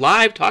back here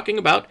live talking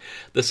about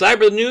the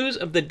cyber news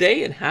of the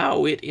day and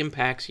how it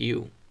impacts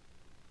you.